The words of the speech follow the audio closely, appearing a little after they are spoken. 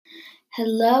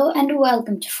Hello and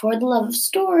welcome to For the Love of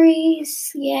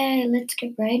Stories. Yay, let's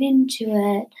get right into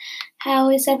it. How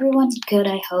is everyone? Good,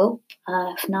 I hope.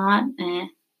 If not,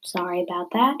 sorry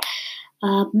about that.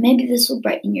 Maybe this will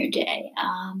brighten your day.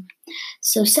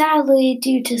 So sadly,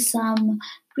 due to some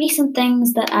recent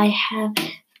things that I have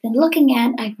been looking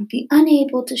at, I will be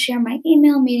unable to share my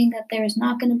email, meaning that there is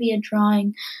not going to be a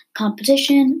drawing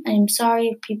competition. I am sorry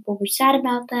if people were sad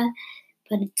about that,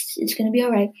 but it's going to be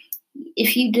all right.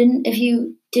 If you didn't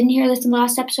hear this in the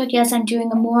last episode, yes, I'm doing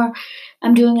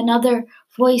another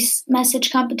voice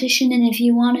message competition, and if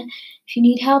you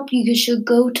need help, you should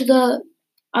go to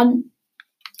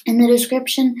in the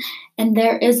description, and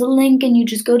there is a link, and you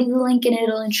just go to the link, and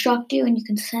it'll instruct you, and you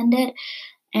can send it,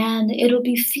 and it'll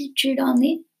be featured on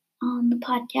the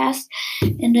podcast.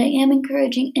 And I am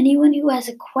encouraging anyone who has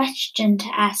a question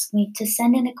to ask me to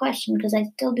send in a question, because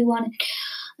I still do want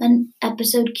an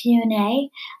episode Q&A.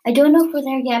 I don't know if we're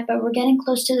there yet, but we're getting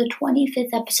close to the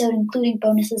 25th episode, including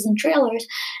bonuses and trailers.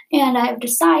 And I've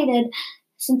decided,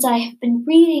 since I have been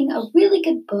reading a really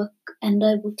good book, and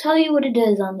I will tell you what it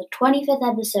is on the 25th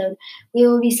episode, we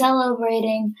will be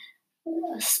celebrating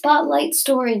Spotlight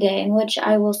Story Day, in which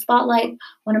I will spotlight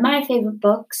one of my favorite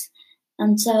books.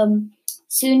 And so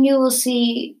soon you will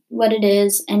see what it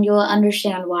is, and you will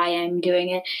understand why I'm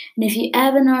doing it. And if you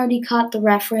haven't already caught the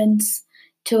reference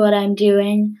to what I'm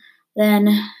doing, then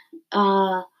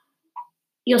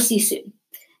you'll see soon.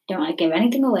 Don't want to give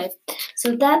anything away. So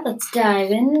with that, let's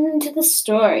dive into the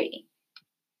story.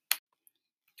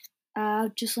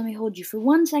 Just let me hold you for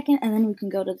 1 second, and then we can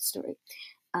go to the story.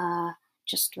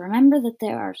 Just remember that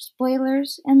there are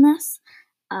spoilers in this,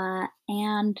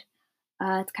 and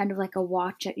it's kind of like a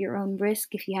watch at your own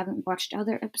risk if you haven't watched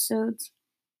other episodes.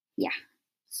 Yeah,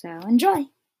 so enjoy!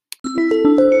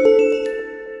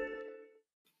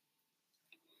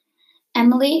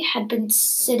 Emily had been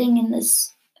sitting in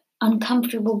this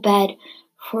uncomfortable bed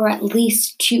for at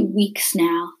least 2 weeks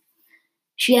now.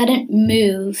 She hadn't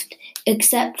moved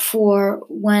except for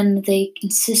when they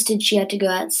insisted she had to go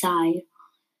outside.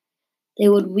 They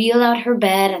would wheel out her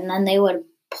bed, and then they would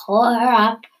pull her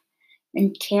up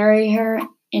and carry her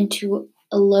into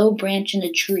a low branch in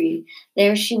a tree.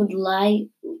 There she would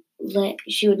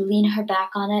she would lean her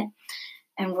back on it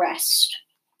and rest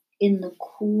in the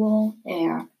cool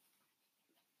air.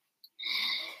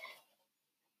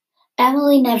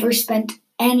 Emily never spent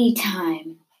any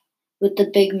time with the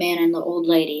big man and the old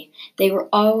lady. They were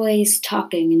always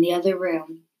talking in the other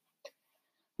room.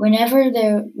 Whenever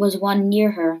there was one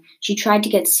near her, she tried to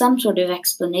get some sort of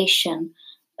explanation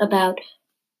about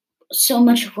so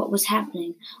much of what was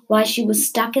happening, why she was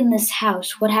stuck in this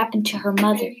house, what happened to her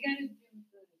mother.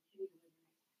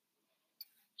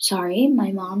 Sorry,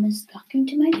 my mom is talking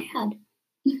to my dad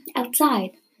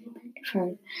outside.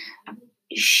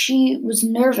 She was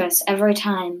nervous every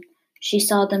time she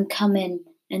saw them come in,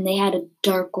 and they had a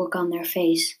dark look on their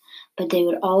face, but they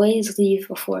would always leave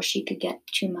before she could get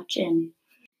too much in.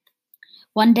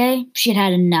 One day, she'd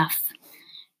had enough.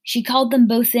 She called them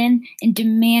both in and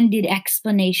demanded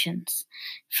explanations.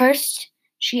 First,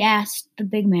 she asked the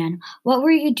big man, "What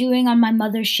were you doing on my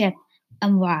mother's ship,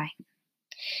 and why?"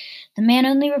 The man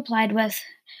only replied with,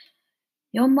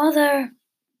 "Your mother,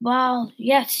 well,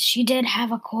 yes, she did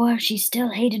have a core. She still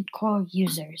hated core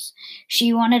users.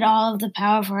 She wanted all of the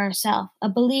power for herself, a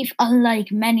belief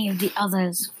unlike many of the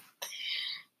others.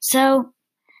 So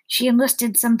she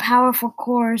enlisted some powerful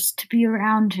cores to be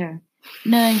around her,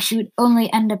 knowing she would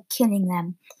only end up killing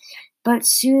them. But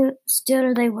still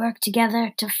they worked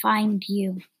together to find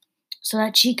you, so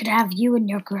that she could have you in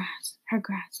her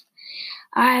grasp.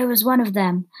 I was one of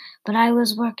them, but I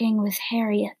was working with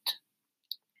Harriet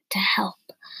to help.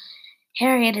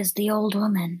 Harriet is the old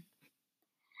woman.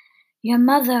 Your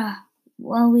mother,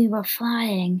 while we were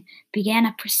flying, began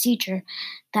a procedure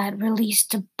that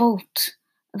released a bolt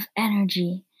of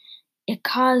energy. It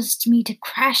caused me to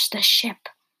crash the ship,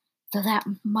 though that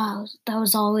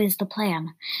was always the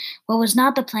plan. What was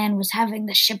not the plan was having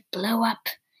the ship blow up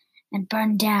and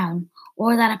burn down,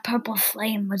 or that a purple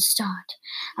flame would start.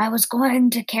 I was going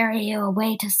to carry you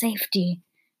away to safety,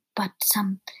 but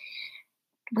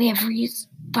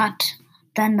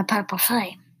then the purple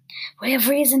flame. We have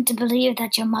reason to believe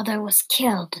that your mother was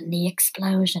killed in the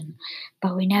explosion,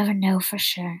 but we never know for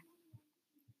sure.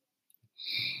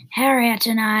 Harriet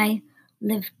and I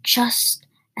live just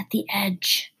at the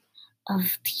edge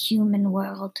of the human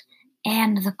world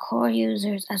and the core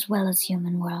users as well as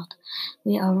human world.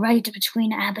 We are right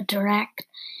between Abidorak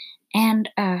and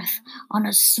Earth on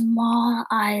a small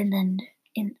island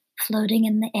floating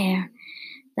in the air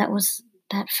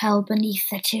that fell beneath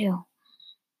the two.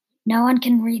 No one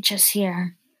can reach us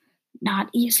here, Not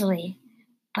easily,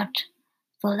 but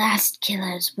the last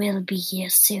killers will be here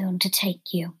soon to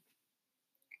take you.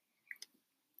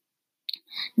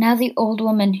 Now the old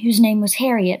woman, whose name was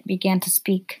Harriet, began to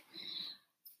speak.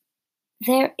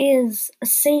 There is a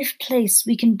safe place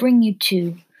we can bring you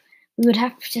to. We would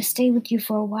have to stay with you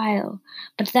for a while,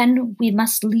 but then we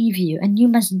must leave you, and you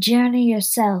must journey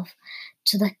yourself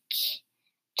to the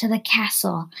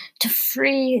castle to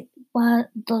free what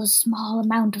the small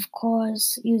amount of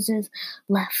cores users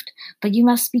left. But you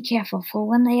must be careful, for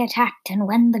when they attacked and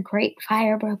when the great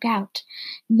fire broke out,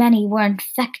 many were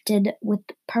infected with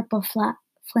purple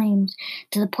flames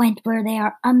to the point where they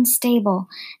are unstable,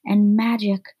 and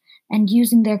magic and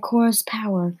using their core's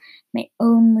power may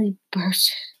only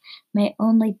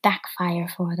backfire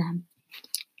for them.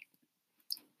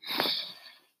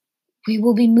 We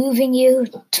will be moving you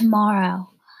tomorrow,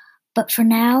 but for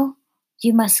now,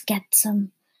 you must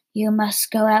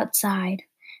go outside.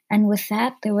 And with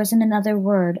that, there wasn't another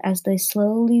word as they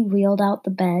slowly wheeled out the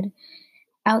bed,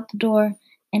 out the door,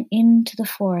 and into the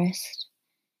forest.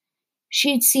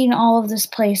 She'd seen all of this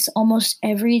place almost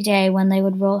every day when they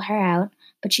would roll her out,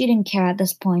 but she didn't care at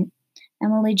this point.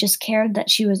 Emily just cared that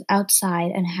she was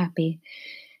outside and happy.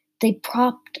 They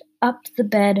propped up the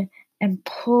bed and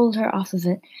pulled her off of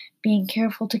it, being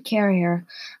careful to carry her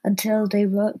until they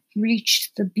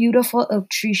reached the beautiful oak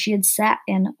tree she had sat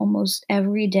in almost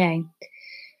every day.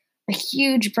 A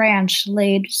huge branch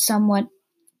laid somewhat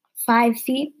 5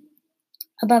 feet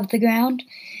above the ground,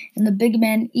 and the big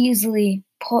man easily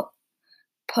put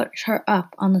her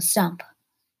up on the stump.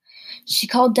 She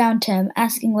called down to him,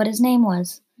 asking what his name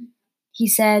was. He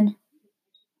said,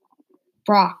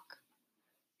 Brock.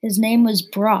 His name was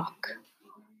Brock.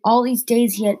 All these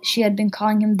days she had been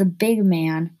calling him the big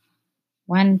man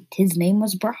when his name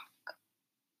was Brock.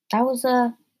 That was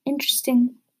a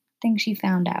interesting thing she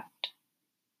found out.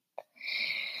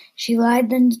 She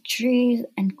lied in the tree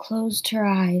and closed her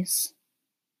eyes.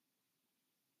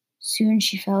 Soon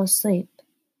she fell asleep,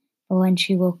 but when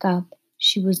she woke up,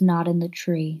 she was not in the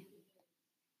tree.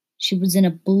 She was in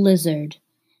a blizzard.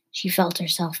 She felt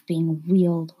herself being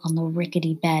wheeled on the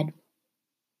rickety bed.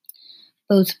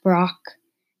 Both Brock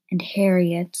and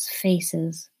Harriet's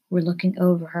faces were looking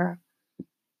over her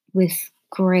with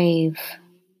grave,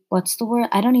 what's the word?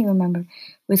 I don't even remember.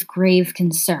 With grave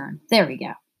concern. There we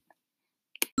go.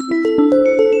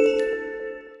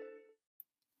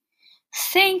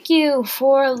 Thank you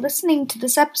for listening to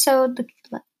this episode,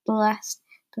 the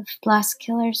last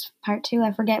killers part 2.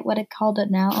 I forget what it called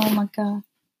it now. Oh my god.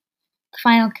 The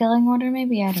final killing order,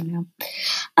 maybe? I don't know.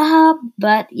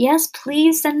 But yes,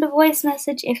 please send a voice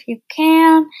message if you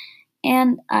can,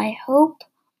 and I hope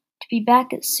to be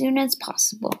back as soon as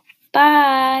possible.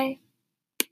 Bye!